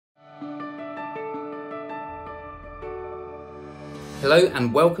Hello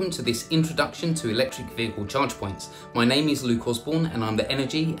and welcome to this introduction to electric vehicle charge points. My name is Luke Osborne and I'm the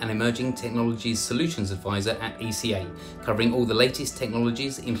Energy and Emerging Technologies Solutions Advisor at ECA, covering all the latest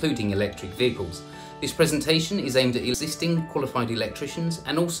technologies including electric vehicles. This presentation is aimed at existing qualified electricians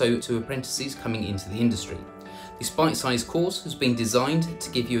and also to apprentices coming into the industry. This bite-sized course has been designed to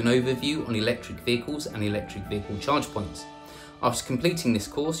give you an overview on electric vehicles and electric vehicle charge points. After completing this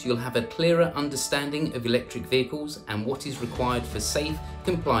course, you'll have a clearer understanding of electric vehicles and what is required for safe,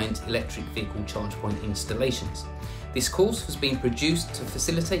 compliant electric vehicle charge point installations. This course has been produced to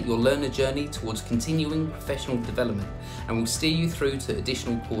facilitate your learner journey towards continuing professional development and will steer you through to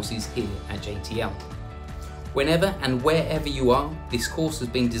additional courses here at JTL. Whenever and wherever you are, this course has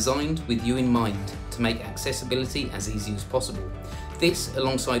been designed with you in mind to make accessibility as easy as possible. This,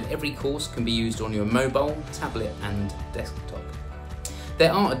 alongside every course, can be used on your mobile, tablet and desktop.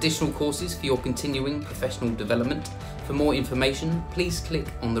 There are additional courses for your continuing professional development. For more information, please click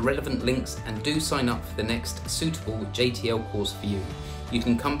on the relevant links and do sign up for the next suitable JTL course for you. You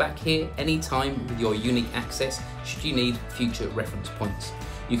can come back here anytime with your unique access should you need future reference points.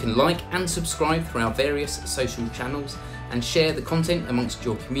 You can like and subscribe through our various social channels and share the content amongst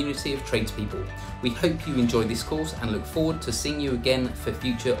your community of tradespeople. We hope you enjoy this course and look forward to seeing you again for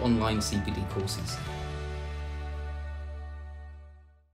future online CPD courses.